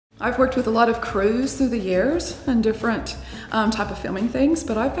I've worked with a lot of crews through the years and different type of filming things,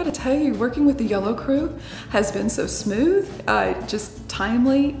 but I've got to tell you, working with the YOLO crew has been so smooth, just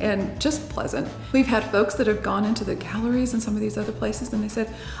timely and just pleasant. We've had folks that have gone into the galleries and some of these other places and they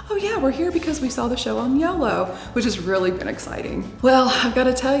said, oh yeah, we're here because we saw the show on YOLO, which has really been exciting. Well, I've got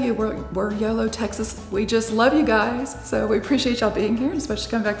to tell you, we're YOLO Texas. We just love you guys. So we appreciate y'all being here, especially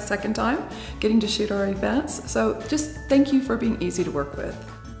coming back the second time, getting to shoot our events. So just thank you for being easy to work with.